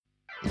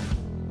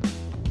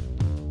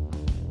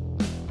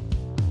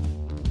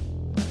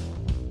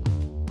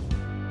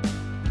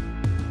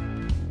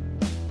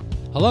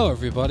Hello,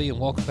 everybody, and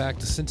welcome back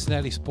to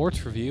Cincinnati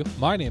Sports Review.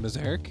 My name is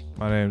Eric.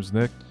 My name's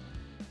Nick.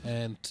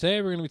 And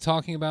today we're going to be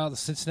talking about the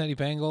Cincinnati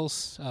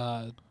Bengals,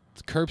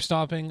 the curb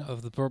stomping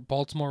of the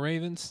Baltimore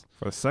Ravens.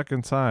 For the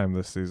second time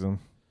this season.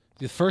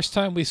 The first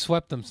time we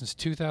swept them since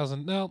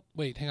 2000. No,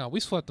 wait, hang on. We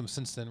swept them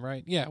since then,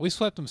 right? Yeah, we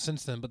swept them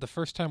since then, but the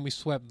first time we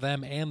swept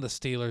them and the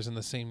Steelers in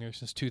the same year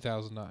since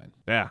 2009.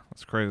 Yeah,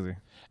 that's crazy.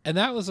 And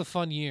that was a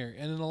fun year.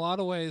 And in a lot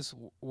of ways,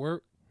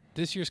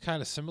 this year's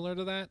kind of similar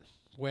to that,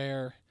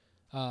 where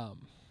a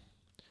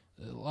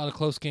lot of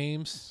close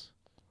games,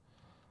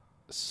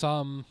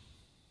 some,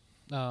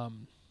 I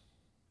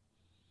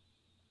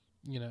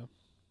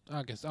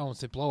guess I won't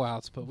say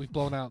blowouts, but we've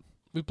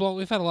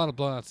had a lot of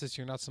blowouts this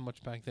year, not so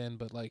much back then,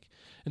 but like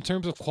in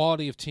terms of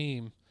quality of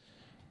team,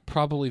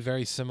 probably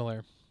very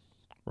similar.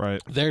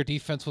 Right. Their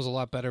defense was a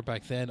lot better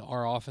back then.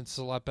 Our offense is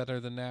a lot better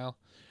than now.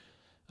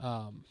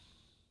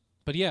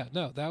 But yeah,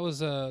 no, that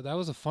was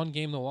a fun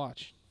game to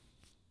watch.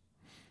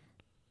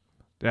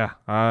 Yeah,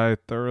 I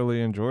thoroughly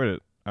enjoyed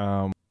it.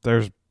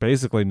 There's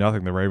basically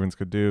nothing the Ravens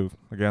could do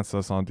against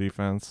us on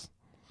defense.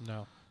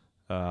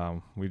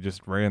 No. We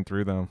just ran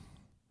through them.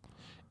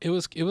 It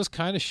was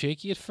kind of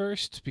shaky at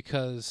first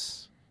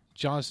because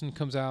Johnson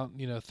comes out,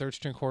 third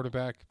string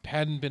quarterback,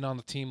 hadn't been on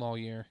the team all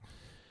year.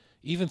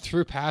 Even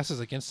threw passes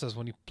against us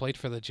when he played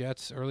for the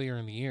Jets earlier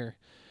in the year.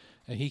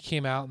 And he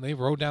came out and they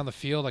rode down the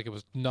field like it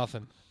was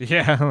nothing.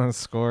 Yeah,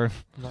 scored.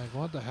 I'm like,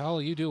 what the hell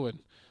are you doing?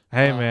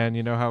 Hey, man,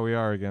 you know how we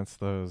are against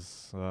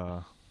those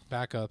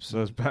backups.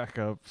 Those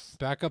backups.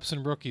 Backups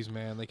and rookies,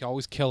 man. They can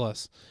always kill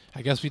us.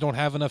 I guess we don't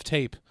have enough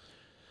tape.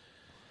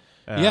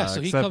 So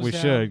except he comes we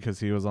down. should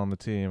because he was on the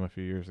team a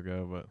few years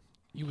ago. But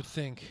you would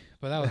think,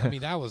 but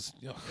that was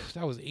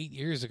 8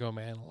 years ago,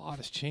 man. A lot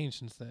has changed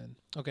since then.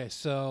 Okay,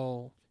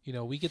 so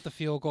we get the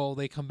field goal,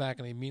 they come back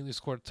and they immediately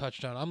scored a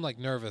touchdown. I'm like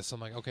nervous.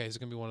 I'm like, okay, it's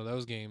gonna be one of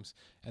those games,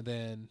 and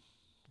then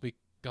we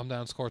come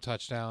down, score a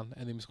touchdown,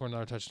 and then we score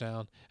another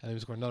touchdown, and then we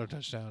score another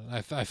touchdown. And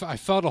I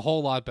felt a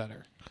whole lot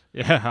better.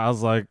 Yeah, I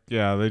was like,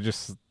 yeah,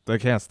 they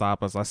can't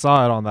stop us. I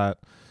saw it on that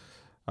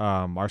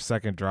our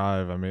second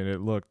drive. I mean,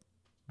 it looked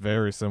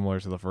very similar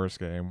to the first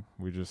game.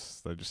 They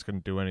just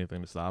couldn't do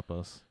anything to stop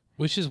us.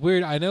 Which is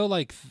weird. I know,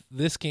 like,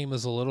 this game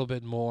is a little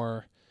bit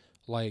more,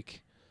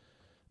 like,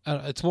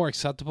 it's more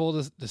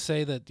acceptable to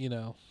say that,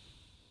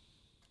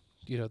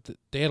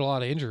 they had a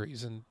lot of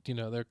injuries and,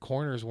 their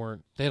corners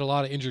weren't. They had a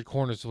lot of injured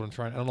corners is what I'm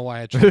trying. I don't know why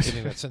I had trouble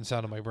getting that sentence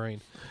out of my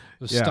brain.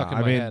 It was stuck in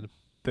my head.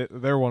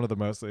 They're one of the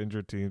most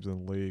injured teams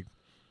in the league,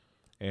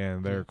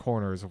 and their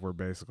corners were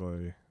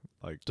basically,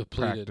 like,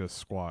 depleted.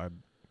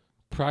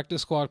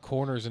 Practice squad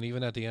corners, and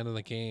even at the end of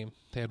the game,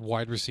 they had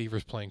wide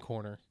receivers playing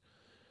corner.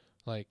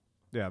 Like,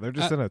 yeah, they're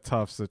just in a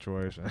tough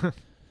situation.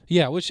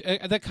 Yeah, which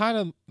that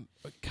kind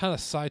of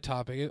side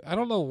topic. I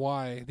don't know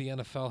why the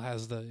NFL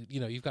has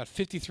you've got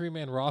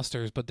 53-man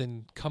rosters, but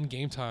then come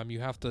game time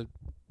you have to,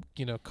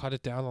 cut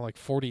it down to like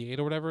 48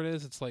 or whatever it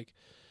is. It's like,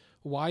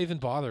 why even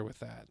bother with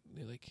that?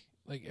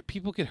 Like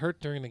people get hurt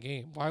during the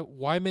game.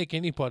 Why make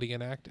anybody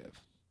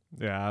inactive?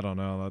 Yeah, I don't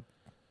know.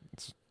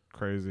 That's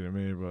crazy to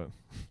me, but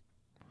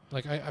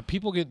like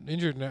people get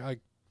injured now. Like,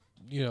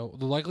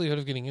 the likelihood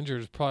of getting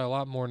injured is probably a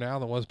lot more now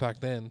than it was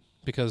back then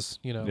because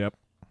Yep.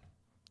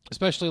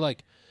 Especially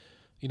like,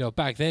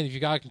 back then, if you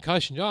got a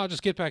concussion,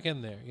 just get back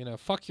in there.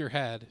 Fuck your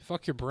head,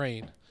 fuck your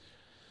brain.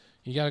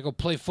 You got to go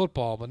play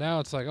football. But now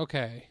it's like,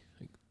 okay,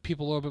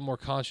 people are a little bit more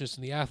conscious,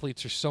 and the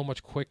athletes are so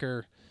much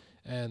quicker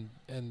and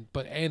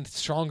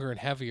stronger and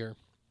heavier.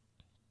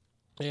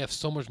 They have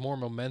so much more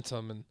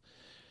momentum, and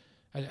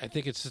I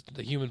think it's just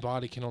the human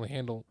body can only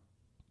handle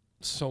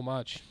so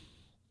much.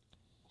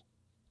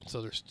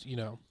 So there's,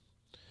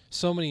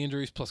 so many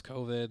injuries plus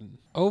COVID. And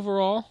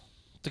overall,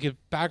 to get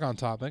back on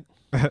topic,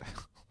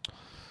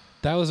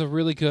 that was a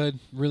really good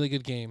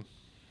game.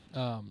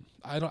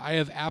 I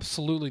have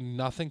absolutely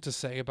nothing to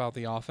say about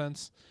the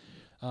offense.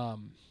 I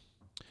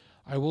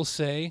will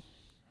say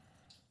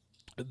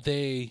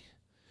they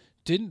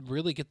didn't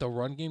really get the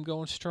run game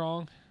going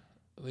strong.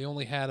 They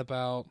only had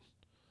about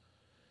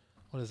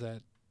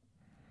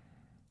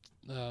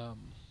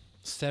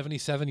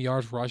 77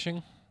 yards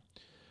rushing.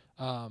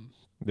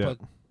 But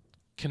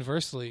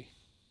conversely,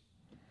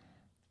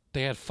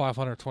 they had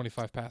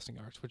 525 passing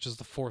yards, which is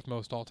the fourth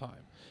most all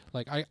time.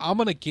 Like, I'm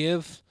going to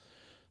give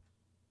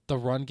the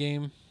run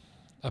game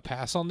a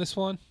pass on this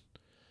one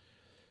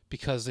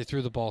because they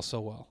threw the ball so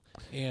well.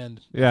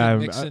 And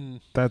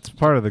Mixon, that's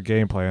part of the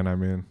game plan. I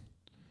mean,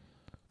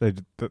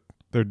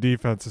 their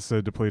defense is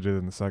so depleted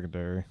in the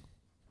secondary.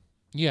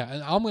 Yeah,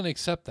 and I'm going to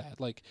accept that.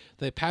 Like,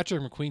 the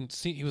Patrick McQueen,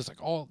 he was like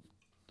all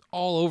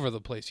over the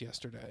place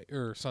yesterday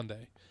or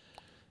Sunday.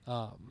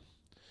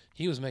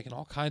 He was making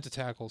all kinds of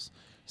tackles.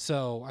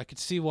 So I could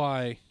see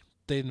why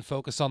they didn't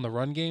focus on the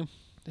run game.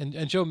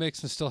 And Joe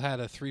Mixon still had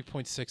a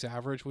 3.6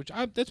 average, which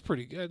that's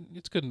pretty good.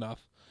 It's good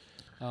enough.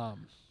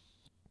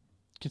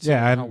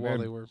 Considering how well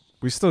they were.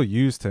 We still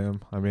used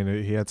him. I mean,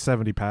 he had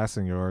 70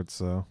 passing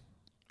yards,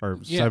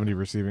 70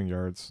 receiving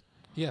yards.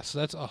 Yeah, so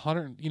that's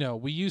 100.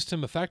 We used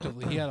him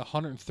effectively. He had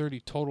 130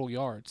 total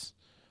yards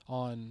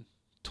on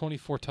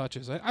 24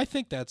 touches. I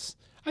think that's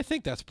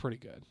pretty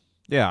good.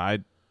 Yeah,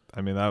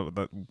 I mean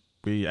that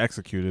we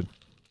executed.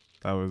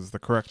 That was the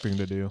correct thing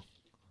to do.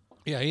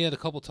 Yeah, he had a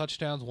couple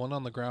touchdowns, one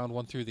on the ground,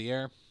 one through the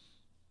air.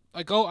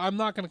 I'm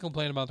not going to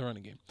complain about the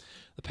running game.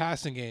 The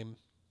passing game,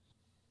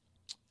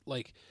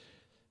 like,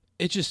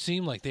 it just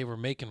seemed like they were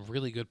making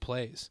really good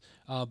plays.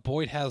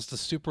 Boyd has the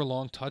super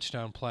long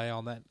touchdown play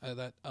on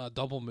that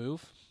double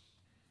move,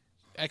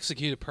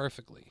 executed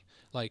perfectly.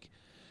 Like,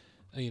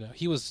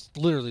 he was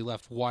literally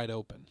left wide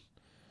open.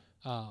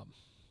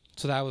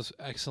 So that was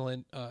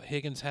excellent.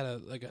 Higgins had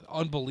an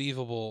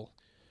unbelievable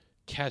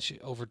catch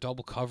over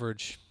double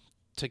coverage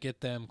to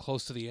get them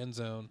close to the end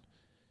zone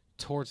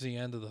towards the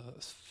end of the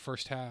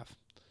first half.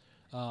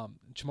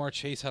 Jamar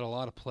Chase had a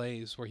lot of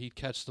plays where he'd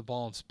catch the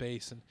ball in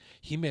space, and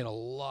he made a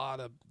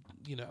lot of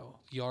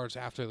yards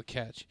after the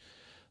catch.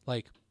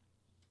 Like,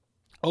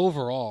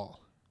 overall,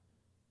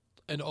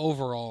 an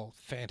overall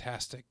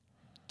fantastic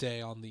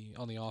day on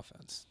the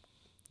offense.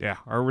 Yeah,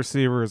 our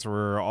receivers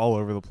were all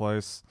over the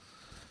place.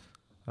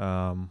 They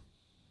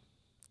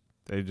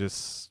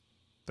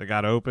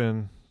got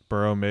open.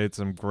 Burrow made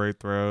some great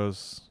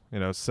throws.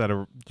 Set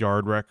a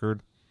yard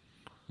record.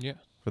 Yeah,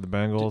 for the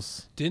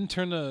Bengals. Didn't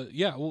turn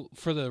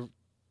for the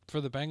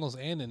Bengals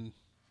and in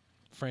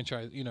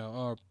franchise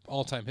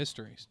all-time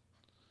histories.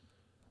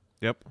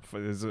 Yep,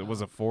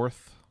 was it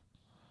fourth?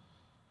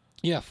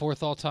 Yeah,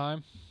 fourth all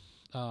time.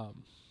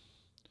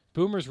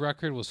 Boomer's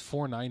record was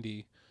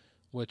 490,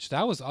 which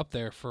that was up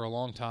there for a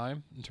long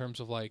time in terms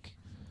of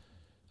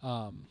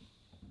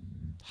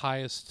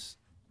highest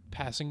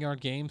passing yard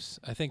games.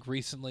 I think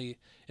recently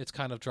it's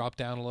kind of dropped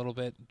down a little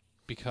bit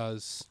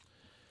because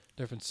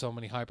there have been so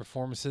many high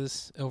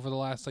performances over the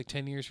last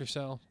 10 years or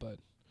so. But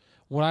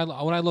when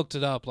I looked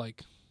it up 10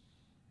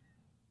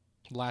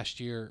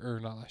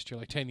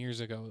 years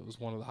ago, it was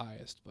one of the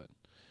highest. But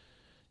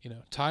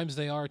times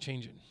they are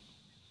changing.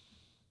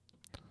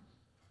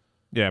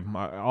 Yeah,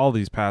 all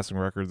these passing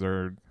records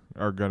are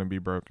going to be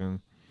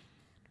broken.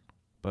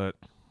 But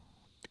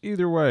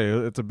either way,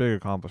 it's a big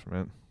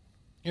accomplishment.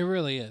 It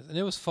really is, and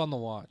it was fun to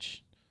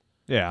watch.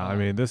 Yeah, I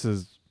mean, this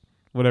is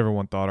what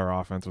everyone thought our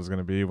offense was going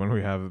to be when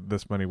we have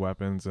this many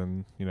weapons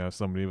and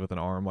somebody with an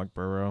arm like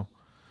Burrow.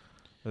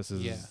 This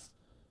is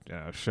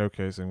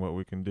showcasing what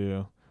we can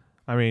do.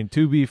 I mean,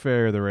 to be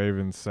fair, the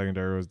Ravens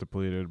secondary was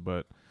depleted,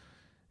 but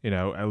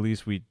at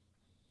least we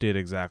did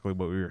exactly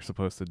what we were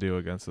supposed to do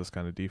against this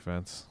kind of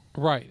defense.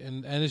 Right,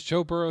 and as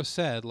Joe Burrow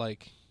said,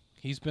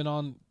 he's been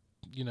on,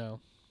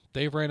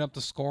 they ran up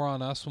the score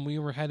on us when we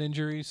had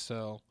injuries,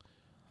 so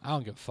I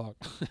don't give a fuck.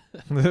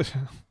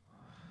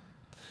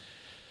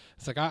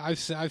 It's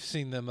I've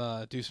seen them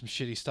do some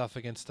shitty stuff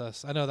against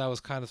us. I know that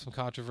was kind of some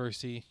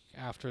controversy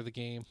after the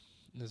game.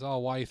 There's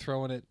why are you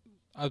throwing it?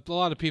 A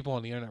lot of people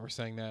on the internet were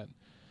saying that,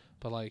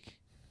 but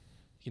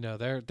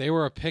they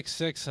were a pick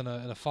six and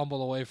a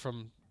fumble away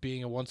from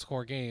being a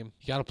one-score game.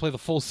 You got to play the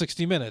full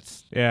 60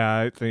 minutes. Yeah,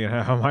 I think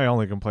my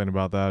only complaint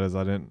about that is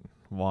I didn't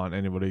want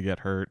anybody to get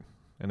hurt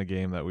in a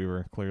game that we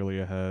were clearly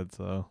ahead.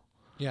 So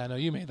yeah, no,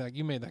 you made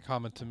that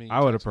comment to me.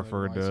 I would have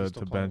preferred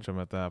to bench him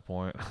at that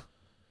point.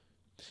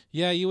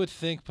 Yeah, you would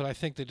think, but I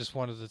think they just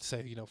wanted to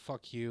say,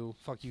 fuck you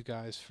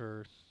guys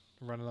for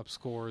running up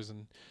scores.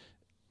 And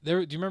do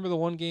you remember the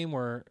one game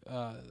where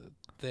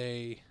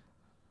they,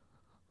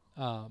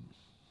 it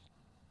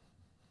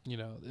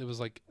was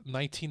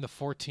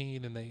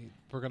 19-14, and they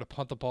were going to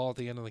punt the ball at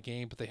the end of the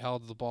game, but they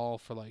held the ball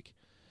for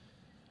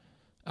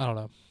I don't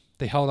know,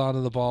 they held on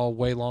to the ball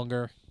way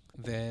longer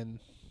than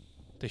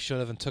they should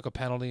have and took a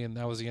penalty, and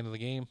that was the end of the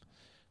game.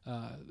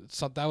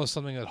 That was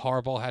something that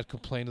Harbaugh had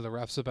complained to the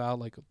refs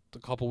about a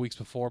couple weeks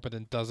before, but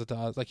then does it to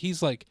us.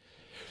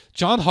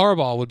 John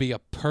Harbaugh would be a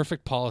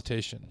perfect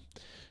politician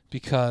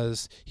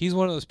because he's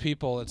one of those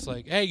people. It's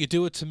hey, you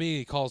do it to me.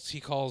 He calls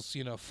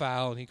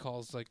foul, and he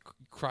calls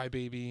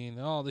crybaby,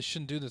 and this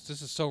shouldn't do this.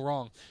 This is so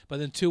wrong. But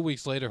then 2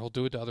 weeks later, he'll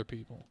do it to other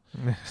people.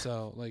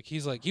 So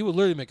he would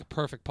literally make a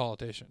perfect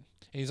politician.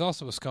 And he's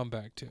also a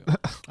scumbag too.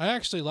 I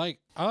like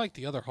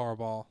the other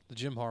Harbaugh, the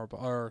Jim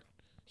Harbaugh,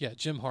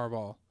 Jim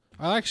Harbaugh.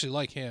 I actually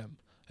like him.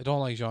 I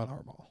don't like John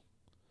Harbaugh.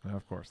 No,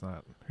 of course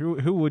not.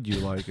 Who would you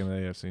like in the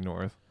AFC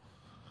North?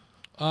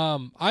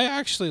 I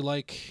actually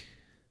like.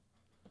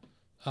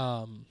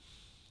 Who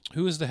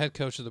is the head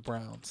coach of the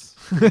Browns?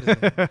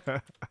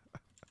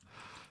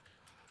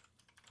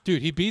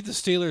 Dude, he beat the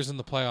Steelers in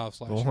the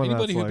playoffs last year.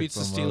 Anybody who beats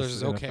the Steelers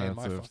is okay in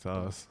my fucking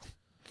book.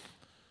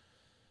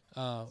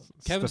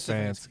 Kevin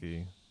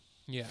Stefanski.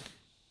 Yeah.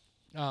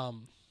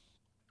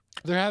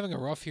 They're having a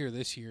rough year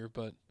this year,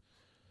 but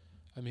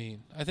I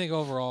mean, I think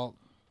overall,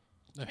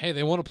 hey,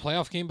 they won a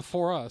playoff game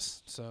before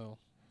us, so.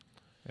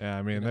 Yeah,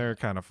 I mean, they're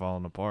kind of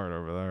falling apart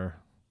over there.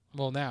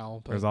 Well,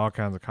 now. But there's all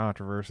kinds of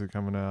controversy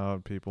coming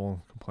out,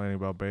 people complaining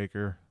about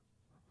Baker.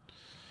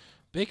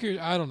 Baker,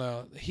 I don't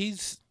know.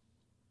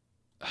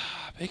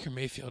 Baker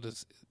Mayfield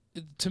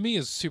to me,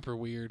 is super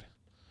weird.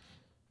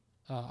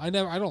 I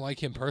don't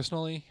like him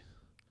personally.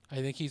 I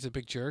think he's a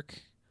big jerk.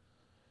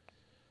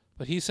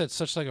 But he's had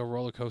such a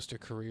roller coaster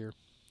career.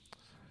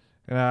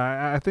 And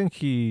I think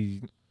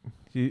he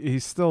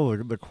he's still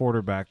the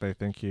quarterback they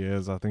think he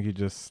is. I think he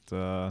just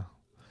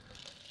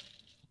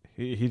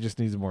he just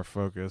needs more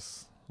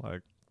focus.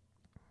 Like,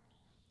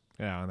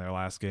 yeah, in their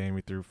last game,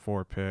 he threw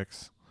 4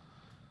 picks.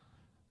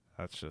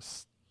 That's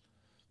just,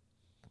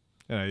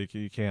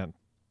 you can't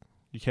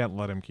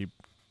let him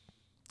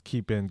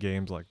keep in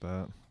games like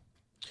that.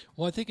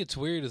 Well, I think it's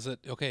weird is that,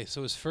 okay,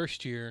 so his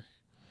first year,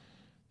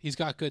 he's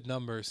got good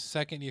numbers.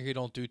 Second year, he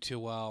don't do too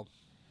well.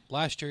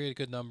 Last year, he had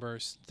good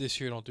numbers. This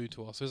year, he don't do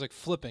too well. So he's like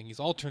flipping. He's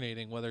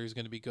alternating whether he's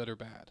going to be good or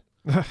bad.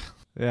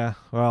 Yeah,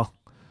 well,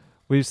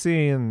 we've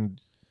seen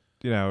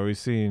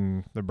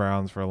the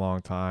Browns for a long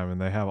time, and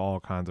they have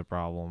all kinds of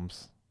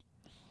problems.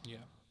 Yeah.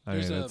 I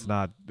mean,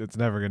 it's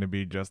never going to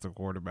be just a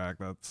quarterback.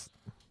 That's,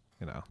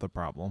 the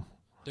problem.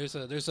 There's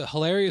a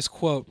hilarious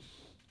quote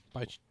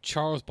by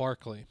Charles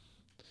Barkley.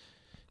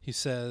 He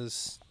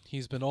says,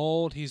 he's been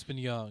old, he's been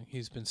young,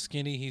 he's been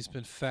skinny, he's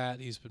been fat,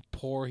 he's been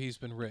poor, he's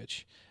been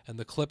rich, and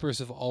the Clippers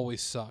have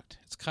always sucked.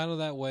 It's kind of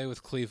that way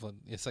with Cleveland.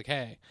 It's like,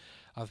 hey,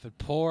 I've been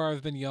poor,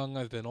 I've been young,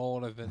 I've been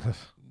old,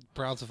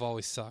 Browns have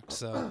always sucked.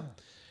 So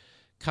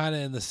kind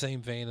of in the same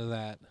vein of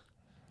that,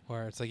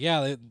 where it's like,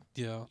 yeah,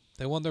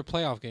 they won their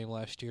playoff game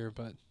last year,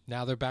 but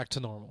now they're back to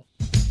normal.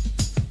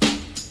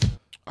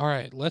 All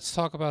right, let's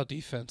talk about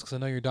defense, because I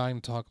know you're dying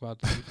to talk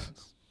about the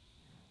defense.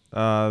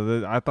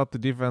 I thought the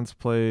defense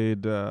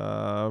played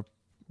good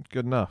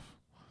enough.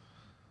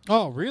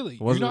 Oh, really?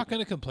 You're not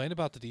going to complain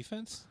about the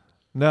defense?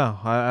 No,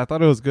 I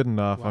thought it was good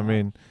enough. Wow. I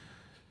mean,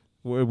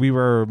 we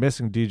were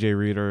missing DJ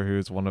Reader,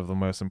 who's one of the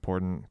most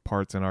important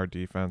parts in our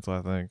defense,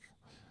 I think.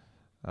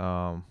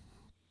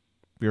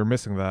 We were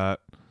missing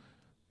that.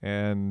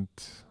 And,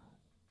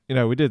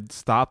 we did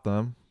stop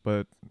them,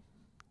 but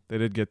they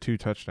did get 2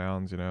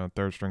 touchdowns,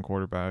 third-string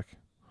quarterback.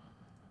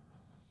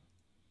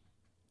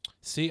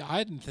 See,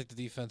 I didn't think the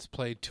defense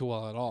played too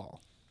well at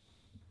all.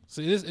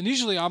 See, and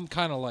usually I'm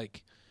kind of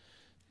like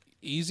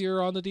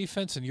easier on the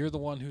defense, and you're the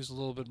one who's a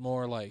little bit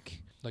more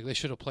like they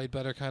should have played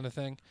better kind of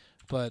thing.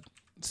 But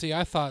see,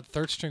 I thought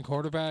third-string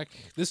quarterback.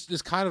 This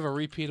is kind of a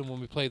repeat of when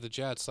we played the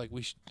Jets. Like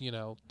we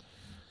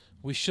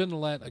shouldn't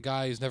let a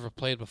guy who's never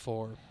played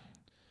before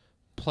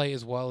play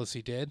as well as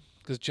he did,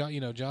 because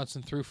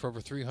Johnson threw for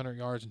over 300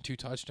 yards and 2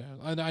 touchdowns.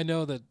 And I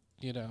know that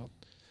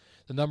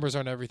the numbers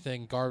aren't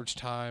everything, garbage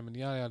time, and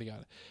yada yada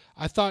yada.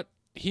 I thought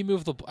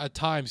at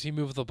times he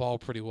moved the ball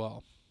pretty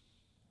well.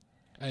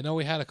 I know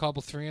we had a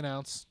couple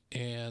 3-and-outs,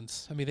 and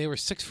I mean they were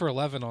 6 for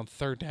 11 on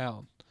third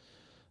down.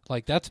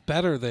 Like, that's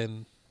better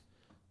than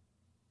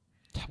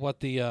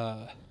what the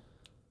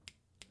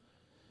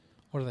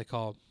what are they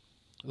called?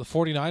 The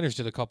 49ers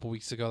did a couple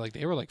weeks ago. Like,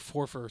 they were like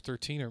 4 for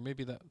 13, or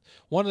maybe that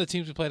one of the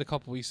teams we played a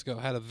couple weeks ago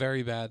had a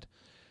very bad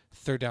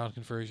third down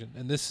conversion,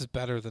 and this is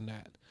better than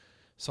that.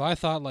 So I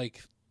thought,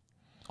 like,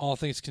 all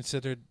things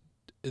considered,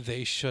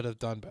 they should have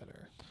done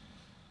better.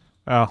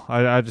 Oh,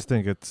 I just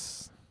think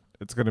it's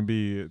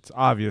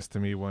obvious to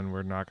me when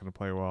we're not going to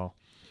play well.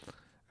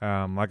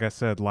 Like I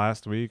said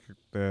last week,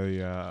 they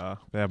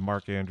have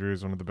Mark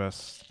Andrews, one of the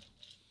best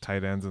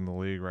tight ends in the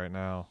league right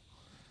now,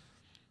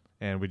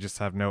 and we just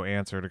have no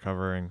answer to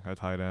covering a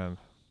tight end.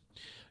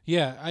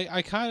 Yeah,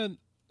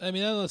 I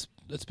mean,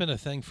 that's been a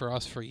thing for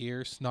us for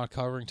years, not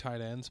covering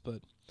tight ends, but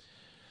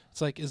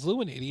it's like, is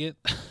Lou an idiot?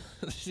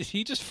 Did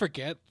he just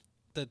forget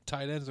that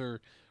tight ends are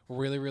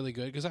really, really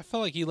good? Because I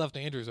felt like he left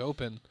Andrews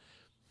open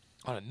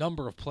on a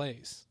number of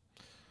plays.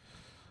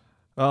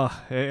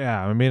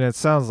 Yeah. I mean, it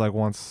sounds like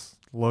once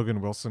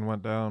Logan Wilson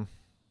went down,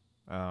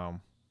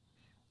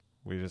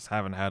 we just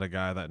haven't had a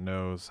guy that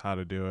knows how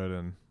to do it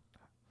and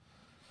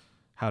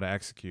how to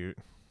execute.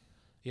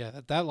 Yeah,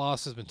 that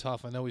loss has been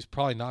tough. I know he's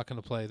probably not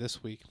going to play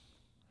this week.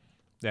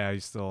 Yeah,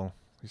 he's still.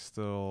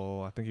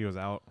 I think he was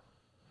out.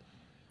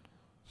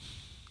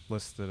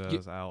 Listed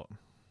as out.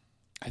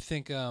 I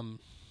think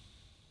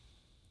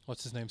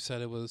what's his name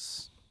said it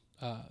was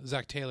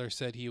Zach Taylor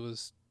said he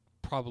was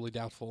probably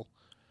doubtful.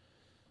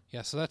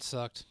 Yeah, so that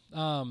sucked.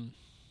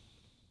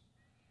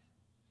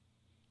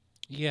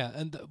 Yeah,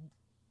 and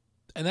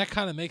that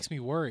kind of makes me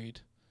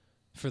worried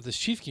for this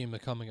Chief game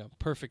that's coming up.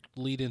 Perfect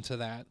lead into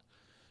that,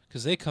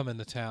 because they come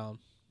into town.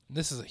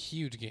 This is a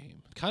huge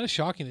game. Kind of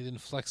shocking they didn't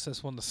flex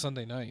this one to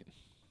Sunday night.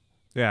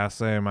 Yeah,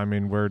 same. I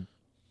mean,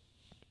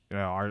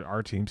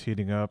 our team's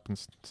heating up, and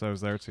so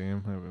is their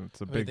team.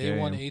 It's a big game. They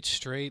won 8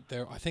 straight.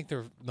 I think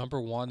they're number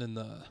 1 in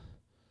the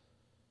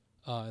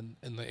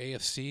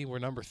AFC. We're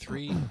number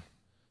 3.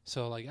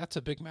 So, like, that's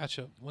a big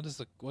matchup. What is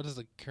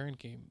the current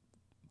game?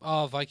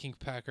 Oh, Viking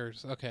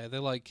Packers. Okay,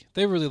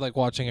 they really like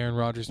watching Aaron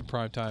Rodgers in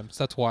prime time.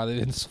 So that's why they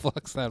didn't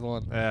flex that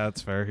one. Yeah,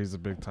 that's fair. He's a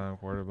big time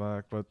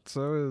quarterback, but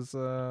so is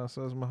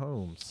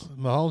Mahomes.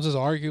 Mahomes is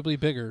arguably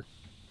bigger.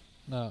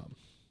 I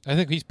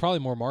think he's probably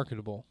more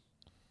marketable.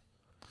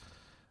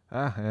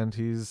 And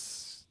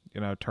he's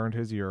turned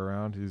his year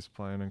around. He's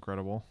playing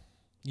incredible.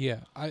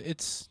 Yeah,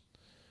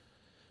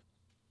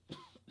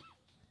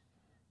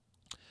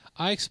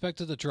 I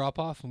expected a drop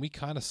off, and we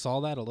kind of saw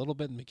that a little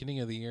bit in the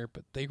beginning of the year,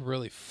 but they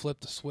really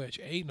flipped the switch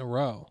 8 in a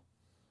row.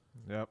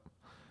 Yep.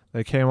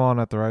 They came on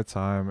at the right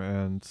time,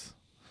 and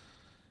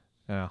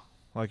yeah,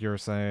 like you were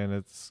saying,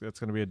 it's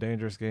going to be a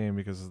dangerous game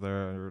because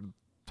they're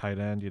tight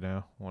end,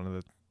 one of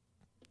the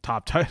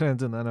top tight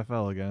ends in the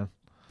NFL again.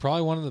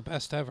 Probably one of the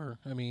best ever.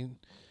 I mean,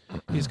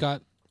 he's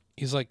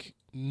like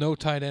no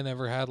tight end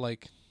ever had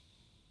like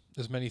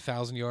as many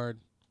 1,000-yard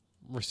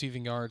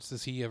receiving yards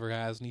as he ever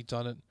has, and he's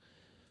done it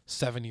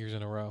 7 years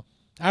in a row.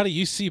 Out of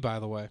UC, by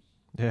the way.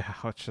 Yeah,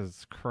 which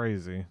is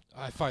crazy.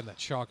 I find that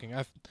shocking.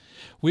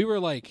 We were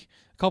like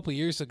a couple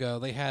years ago,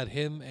 they had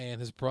him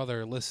and his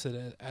brother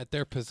listed at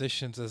their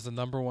positions as the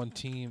number one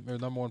team or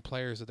number one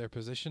players at their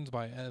positions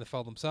by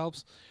NFL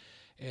themselves,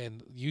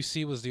 and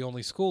UC was the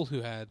only school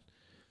who had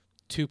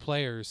 2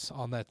 players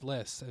on that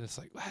list, and it's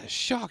like that is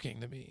shocking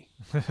to me.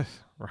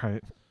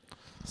 Right.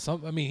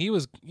 He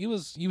was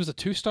a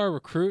 2-star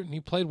recruit and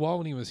he played well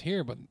when he was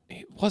here, but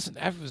it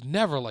was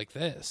never like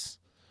this.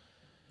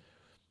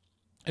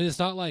 And it's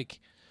not like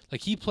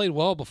he played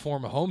well before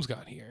Mahomes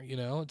got here,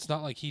 It's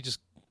not like he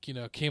just,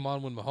 came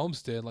on when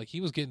Mahomes did. Like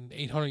he was getting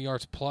 800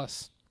 yards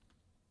plus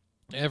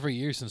every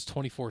year since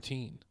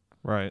 2014.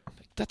 Right.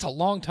 That's a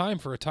long time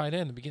for a tight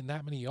end to be getting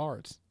that many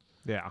yards.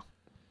 Yeah.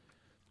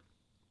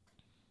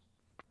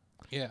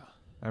 Yeah.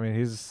 I mean,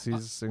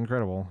 he's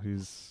incredible.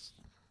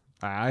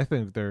 I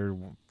think they're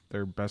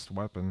their best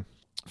weapon.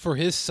 For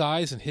his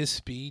size and his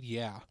speed,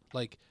 yeah.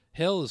 Like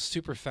Hill is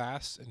super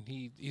fast and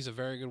he's a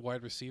very good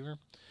wide receiver.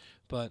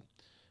 But,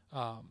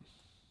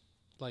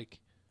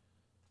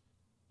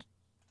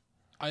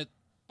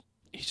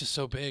 he's just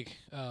so big.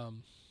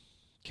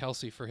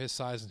 Kelsey, for his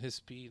size and his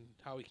speed, and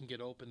how he can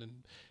get open,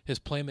 and his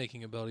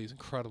playmaking ability is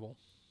incredible.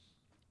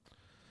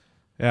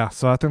 Yeah,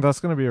 so I think that's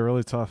going to be a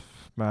really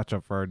tough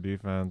matchup for our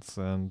defense.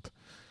 And,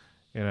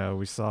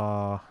 we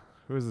saw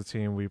who was the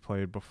team we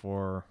played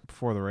before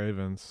the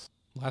Ravens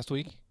Last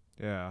week?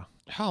 Yeah.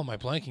 How am I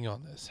blanking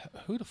on this?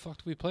 Who the fuck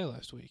did we play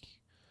last week?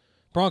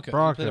 Broncos.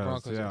 Broncos, We played the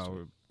Broncos yeah. last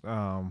week.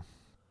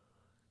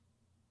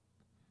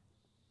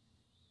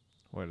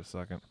 Wait a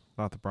second.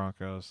 Not the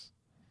Broncos.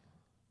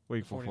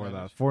 Week The before 49ers.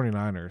 that.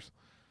 49ers.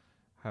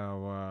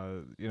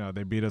 How,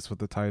 they beat us with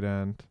the tight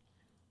end.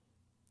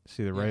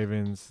 See the Yeah.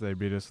 Ravens, they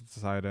beat us with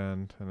the tight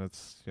end. And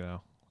it's,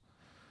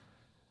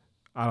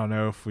 I don't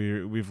know if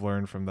we've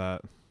learned from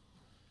that.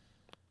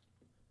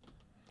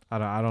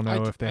 I don't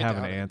know if they have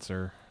an doubt it.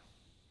 answer.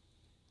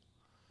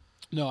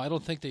 No, I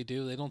don't think they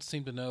do. They don't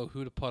seem to know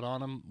who to put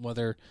on him,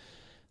 whether,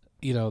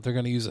 they're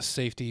going to use a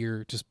safety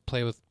or just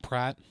play with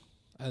Pratt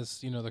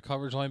as, their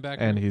coverage linebacker.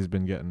 And he's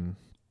been getting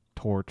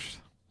torched.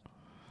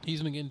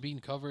 He's been getting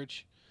beaten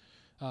coverage.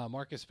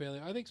 Marcus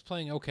Bailey, I think, is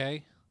playing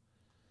okay.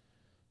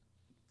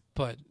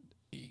 But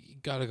you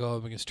got to go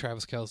up against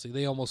Travis Kelsey.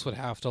 They almost would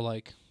have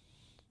to,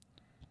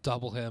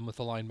 double him with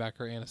a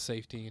linebacker and a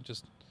safety and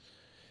just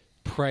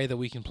pray that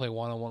we can play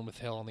one-on-one with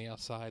Hill on the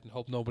outside and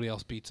hope nobody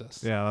else beats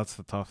us. Yeah, that's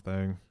the tough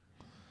thing.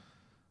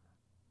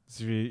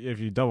 So if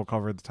you double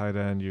cover the tight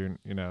end, you're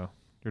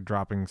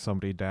dropping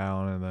somebody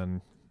down, and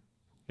then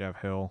you have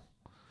Hill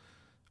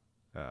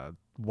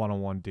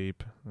one-on-one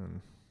deep.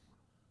 And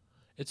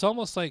It's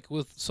almost like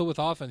with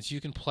offense, you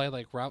can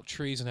play route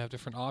trees and have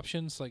different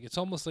options. It's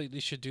almost like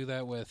they should do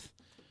that with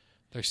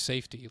their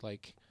safety.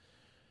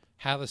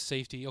 Have a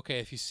safety. Okay,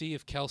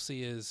 if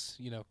Kelsey is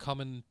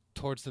coming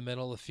towards the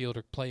middle of the field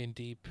or playing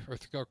deep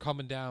or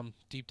coming down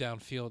deep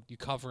downfield, you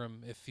cover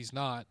him. If he's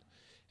not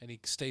and he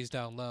stays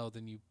down low,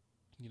 then you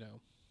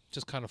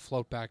just kind of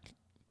float back.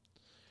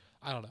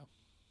 I don't know.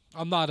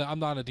 I'm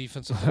not a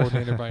defensive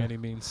coordinator by any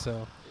means,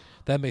 so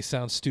that may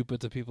sound stupid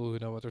to people who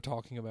know what they're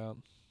talking about.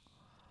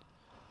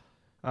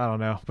 I don't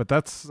know, but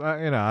that's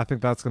I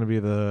think that's going to be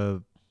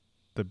the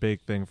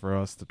big thing for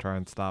us to try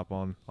and stop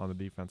on the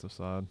defensive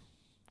side.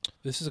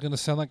 This is going to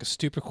sound like a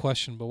stupid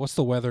question, but what's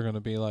the weather going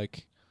to be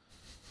like?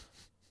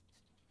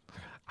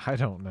 I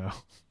don't know.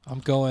 I'm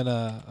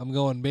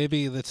going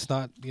maybe that's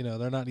not,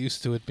 they're not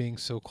used to it being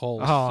so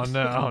cold. Oh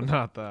no,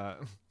 not that.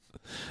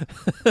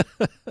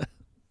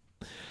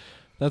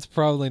 That's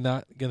probably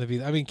not going to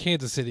be. I mean,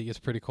 Kansas City gets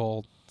pretty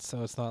cold,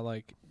 so it's not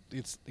like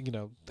it's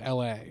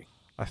L.A.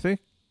 I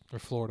think or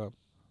Florida.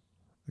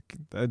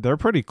 they're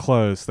pretty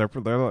close.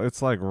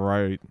 It's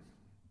right.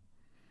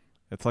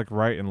 It's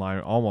right in line,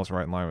 almost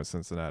right in line with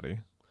Cincinnati.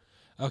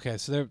 Okay,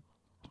 so they're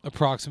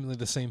approximately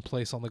the same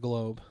place on the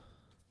globe.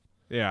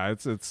 Yeah,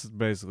 it's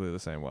basically the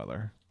same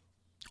weather.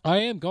 I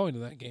am going to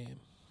that game.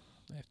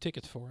 I have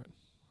tickets for it.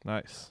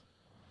 Nice.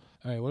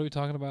 All right, what are we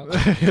talking about?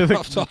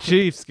 The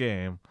Chiefs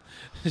game.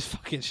 This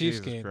fucking Chiefs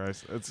Jesus game.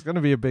 Christ. It's going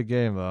to be a big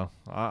game, though.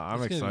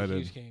 I'm It's gonna be a excited.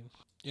 huge game.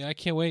 Yeah, I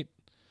can't wait.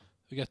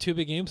 We got 2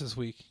 big games this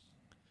week.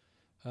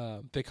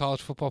 Big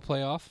college football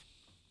playoff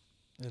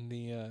and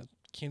the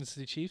Kansas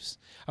City Chiefs.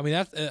 I mean,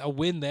 that's a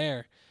win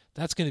there.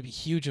 That's going to be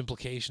huge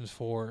implications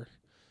for,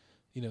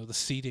 the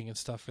seeding and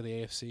stuff for the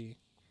AFC.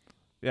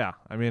 Yeah,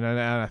 I mean, and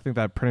I think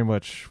that pretty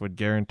much would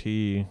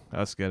guarantee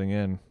us getting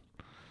in.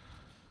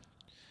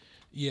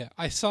 Yeah,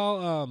 I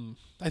saw.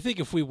 I think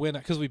if we win,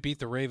 because we beat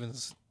the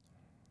Ravens.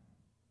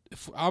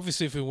 If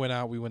we win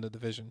out, we win the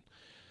division.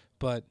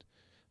 But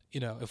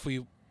if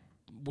we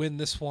win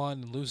this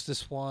one and lose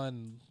this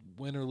one,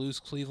 win or lose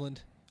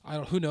Cleveland,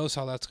 who knows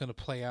how that's going to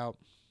play out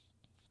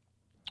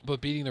But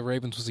beating the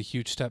Ravens was a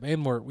huge step,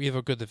 and we have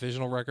a good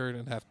divisional record,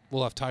 and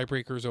we'll have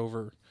tiebreakers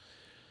over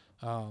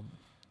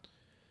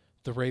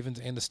the Ravens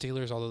and the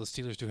Steelers. Although the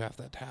Steelers do have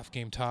that half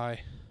game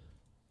tie.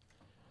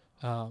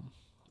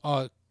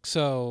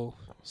 So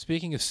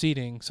speaking of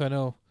seeding, so I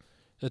know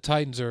the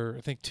Titans are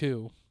I think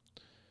 2.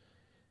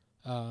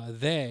 How does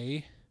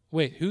the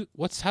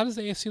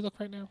AFC look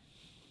right now?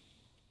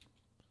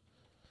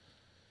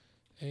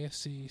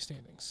 AFC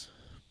standings.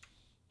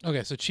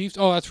 Okay, so Chiefs.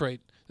 Oh, that's right.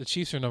 The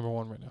Chiefs are number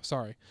 1 right now.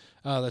 Sorry.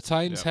 The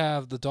Titans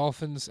have the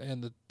Dolphins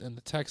and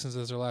the Texans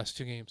as their last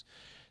 2 games.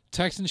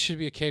 Texans should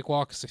be a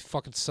cakewalk because they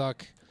fucking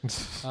suck.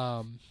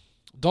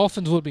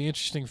 Dolphins would be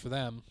interesting for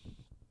them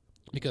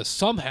because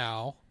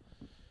somehow,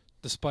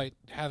 despite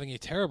having a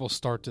terrible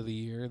start to the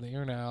year, they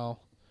are now,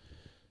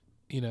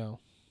 8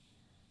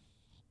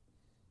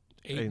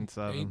 and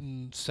 7. 8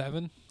 and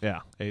 7.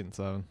 Yeah, 8 and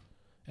 7,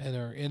 and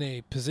are in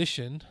a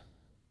position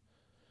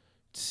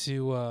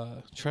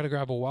to try to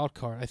grab a wild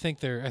card. I think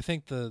their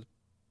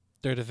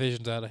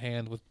division's out of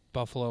hand with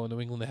Buffalo and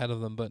New England ahead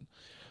of them, but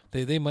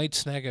they might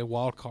snag a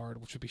wild card,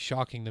 which would be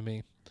shocking to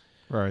me.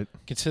 right?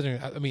 Considering,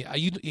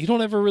 you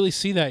don't ever really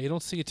see that. You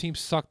don't see a team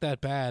suck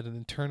that bad and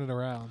then turn it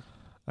around.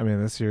 I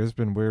mean, this year has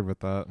been weird with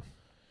that.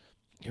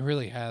 It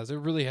really has. It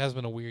really has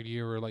been a weird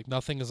year where like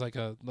nothing's like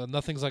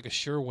a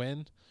sure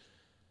win.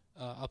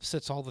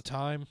 Upsets all the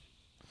time.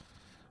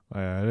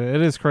 Yeah,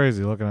 it is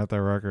crazy looking at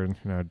their record.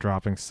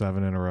 Dropping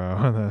 7 in a row.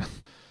 And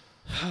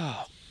then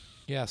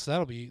Yeah,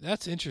 so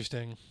that's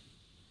interesting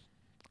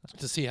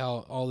to see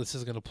how all this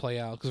is going to play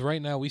out. Because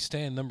right now we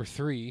stand number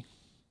 3.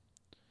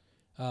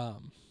 I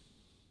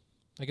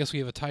guess we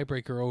have a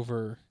tiebreaker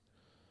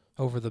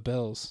over the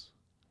Bills.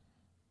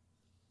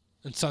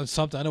 And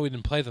something. I know we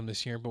didn't play them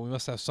this year, but we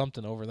must have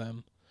something over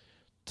them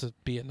to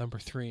be at number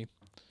 3.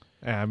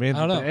 yeah, I mean,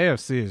 I don't the know.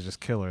 AFC is just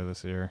killer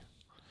this year.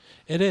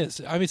 It is.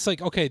 I mean, it's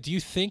like, okay, do you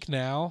think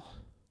now?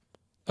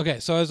 Okay,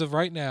 so as of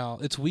right now,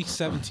 it's week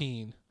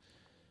 17.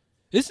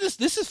 This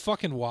is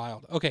fucking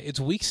wild. Okay, it's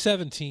week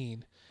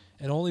 17,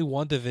 and only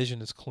one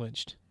division is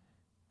clinched.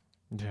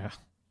 Yeah,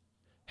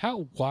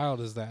 How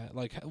wild is that?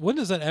 Like, when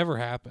does that ever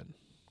happen?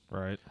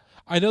 right.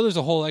 I know there's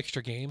a whole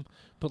extra game,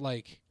 but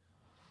like,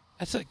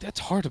 that's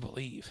hard to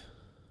believe.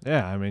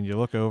 Yeah, I mean, you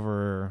look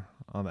over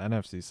on the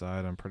NFC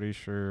side, I'm pretty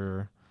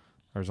sure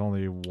there's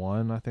only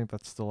one, I think,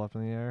 that's still up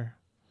in the air.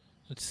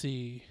 Let's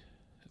see.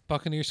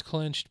 Buccaneers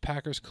clinched,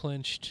 Packers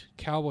clinched,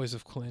 Cowboys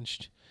have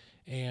clinched,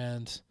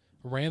 and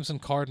Rams and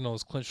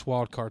Cardinals clinched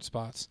wild card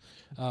spots.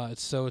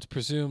 It's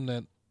presumed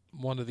that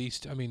one of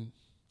these.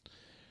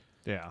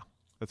 Yeah,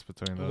 it's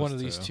between those one of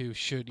these two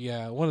should.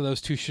 Yeah, one of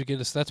those two should get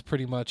us. That's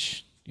pretty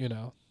much.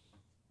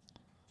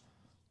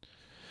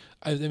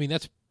 I mean,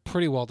 that's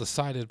pretty well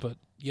decided. But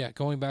yeah,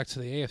 going back to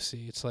the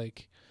AFC, it's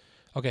like,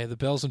 okay, the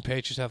Bills and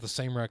Patriots have the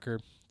same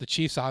record. The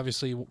Chiefs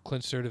obviously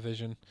clinched their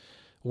division.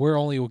 We're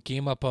only a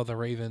game up on the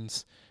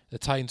Ravens. The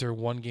Titans are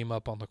 1 game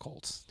up on the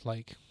Colts.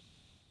 Like,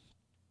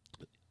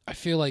 I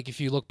feel like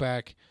if you look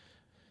back,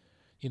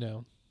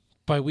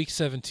 by week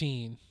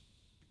 17,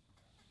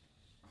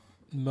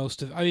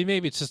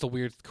 maybe it's just a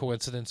weird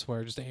coincidence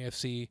where just the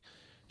AFC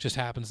just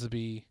happens to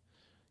be,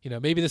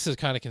 maybe this is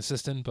kind of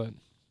consistent, but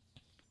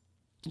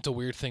it's a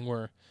weird thing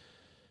where,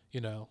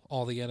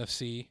 all the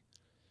NFC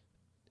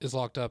is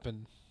locked up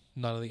and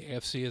none of the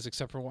AFC is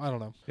except for, I don't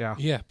know. Yeah.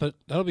 Yeah, but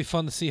that'll be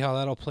fun to see how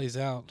that all plays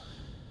out.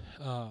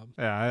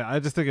 Yeah, I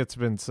just think it's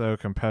been so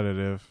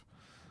competitive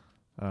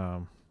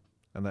in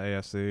the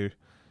AFC.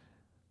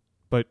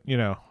 But,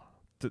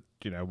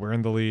 we're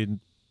in the lead.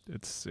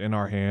 It's in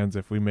our hands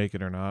if we make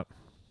it or not.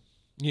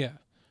 Yeah.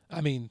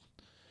 I mean,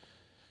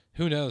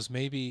 who knows?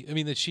 Maybe. I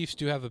mean, the Chiefs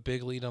do have a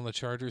big lead on the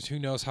Chargers. Who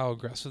knows how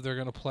aggressive they're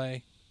going to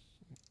play?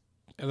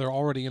 And they're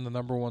already in the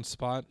number 1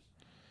 spot.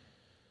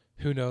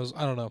 Who knows?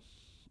 I don't know.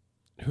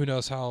 Who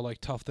knows how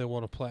tough they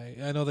want to play?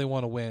 I know they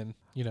want to win.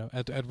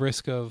 At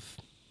risk of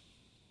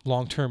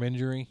long-term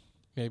injury,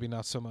 maybe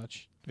not so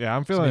much. Yeah,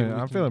 I'm maybe we feeling can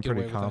get pretty away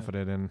with that.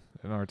 confident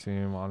in our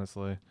team,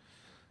 honestly.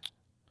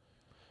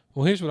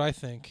 Well, here's what I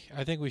think.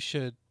 I think we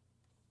should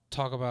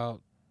talk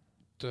about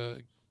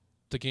the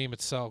game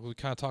itself. We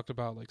kind of talked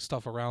about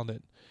stuff around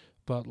it,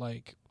 but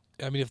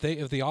if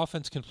the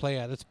offense can play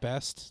at its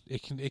best,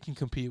 it can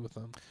compete with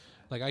them.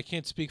 I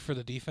can't speak for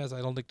the defense.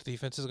 I don't think the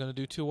defense is going to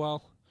do too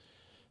well,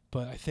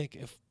 but I think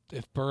if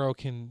Burrow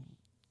can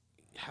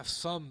have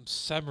some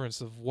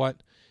semblance of what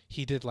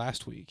he did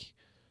last week,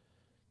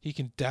 he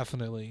can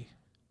definitely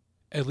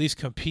at least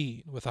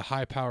compete with a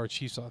high-powered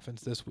Chiefs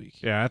offense this week.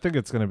 Yeah, I think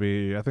it's gonna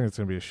be a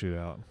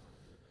shootout.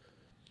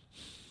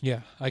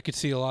 Yeah, I could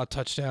see a lot of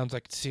touchdowns. I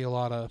could see a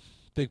lot of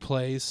big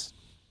plays.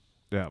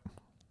 Yeah.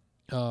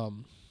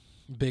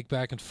 Big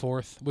back and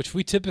forth, which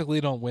we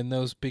typically don't win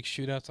those big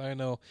shootouts. I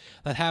know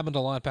that happened a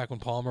lot back when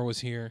Palmer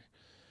was here.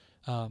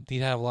 He'd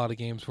have a lot of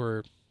games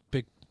where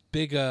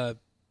big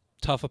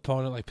tough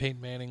opponent like Peyton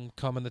Manning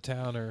come into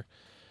town, or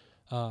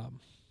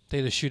they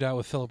had a shootout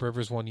with Phillip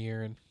Rivers one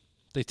year, and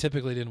they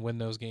typically didn't win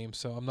those games.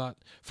 So I'm not,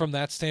 from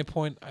that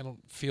standpoint, I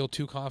don't feel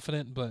too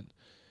confident, but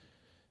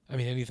I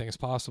mean, anything is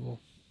possible.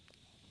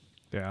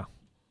 Yeah.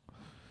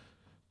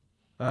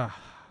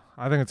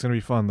 I think it's going to be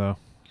fun though,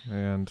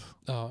 and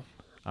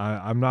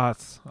I'm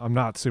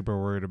not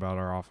super worried about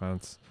our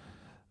offense.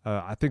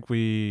 I think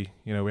we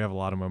have a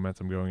lot of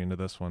momentum going into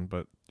this one,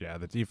 but yeah,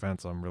 the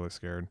defense, I'm really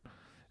scared.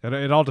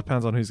 It all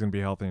depends on who's going to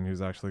be healthy and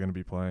who's actually going to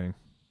be playing.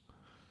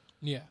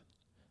 Yeah,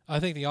 I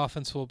think the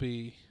offense will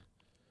be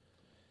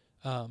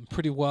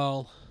pretty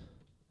well,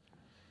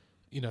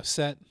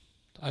 set.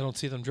 I don't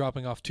see them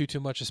dropping off too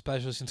much,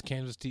 especially since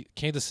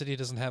Kansas City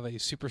doesn't have a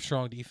super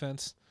strong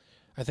defense.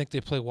 I think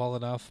they play well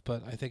enough,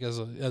 but I think as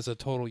a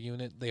total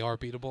unit, they are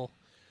beatable.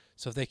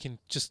 So if they can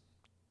just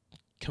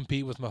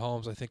compete with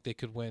Mahomes, I think they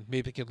could win.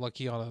 Maybe get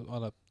lucky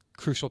on a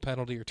crucial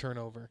penalty or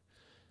turnover,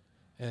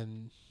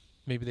 and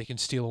maybe they can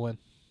steal a win.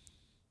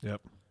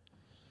 Yep.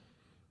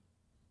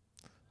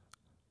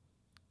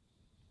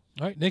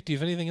 All right, Nick, do you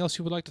have anything else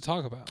you would like to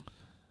talk about?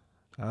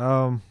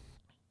 No,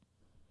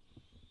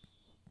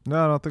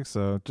 I don't think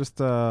so. Just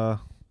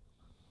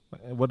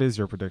what is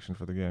your prediction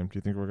for the game? Do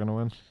you think we're going to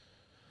win?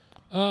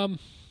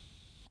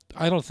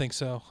 I don't think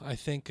so. I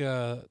think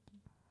the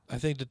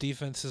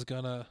defense is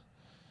gonna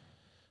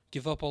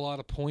give up a lot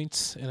of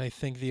points, and I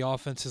think the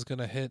offense is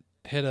gonna hit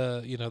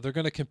a. They're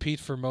gonna compete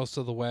for most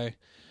of the way,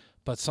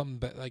 but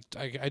something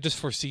I just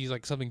foresee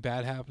like something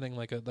bad happening,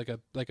 like a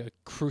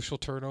crucial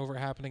turnover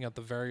happening at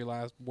the very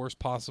worst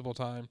possible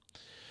time,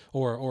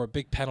 or a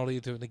big penalty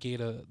to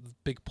negate a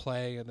big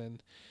play, and then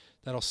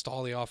that'll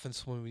stall the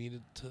offense when we need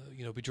it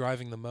to be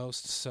driving the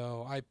most.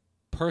 So I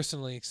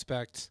personally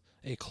expect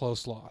a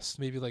close loss,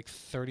 maybe like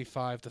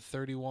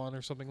 35-31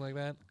 or something like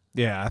that.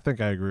 Yeah, I think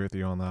I agree with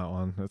you on that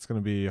one. It's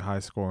going to be high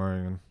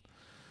scoring. And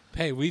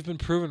hey, we've been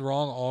proven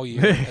wrong all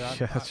year.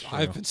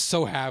 I've been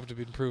so happy to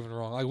be proven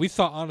wrong. Like we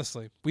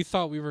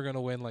thought we were going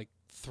to win like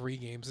 3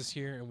 games this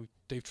year, and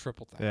they've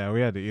tripled that. Yeah, we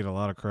had to eat a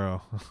lot of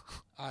crow.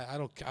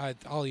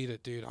 I'll eat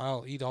it, dude.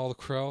 I'll eat all the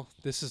crow.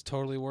 This is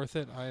totally worth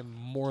it. I am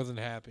more than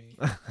happy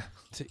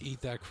to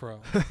eat that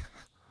crow.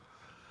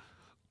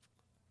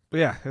 But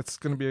yeah, it's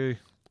going to be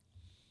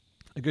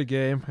a good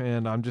game,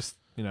 and I'm just,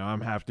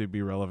 I'm happy to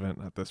be relevant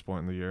at this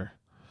point in the year.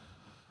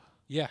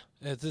 Yeah,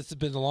 it's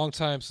been a long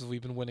time since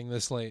we've been winning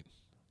this late.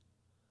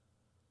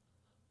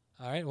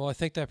 All right, well, I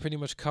think that pretty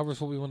much covers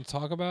what we want to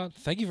talk about.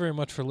 Thank you very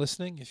much for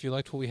listening. If you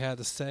liked what we had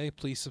to say,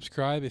 please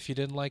subscribe. If you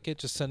didn't like it,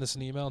 just send us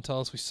an email and tell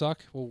us we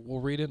suck.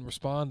 We'll read it and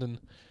respond and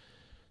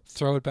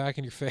throw it back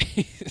in your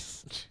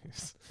face.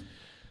 Jeez.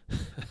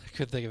 I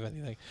couldn't think of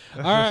anything.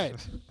 All right,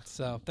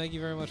 so thank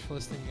you very much for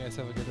listening. You guys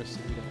have a good rest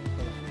of your day.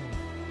 Bye-bye.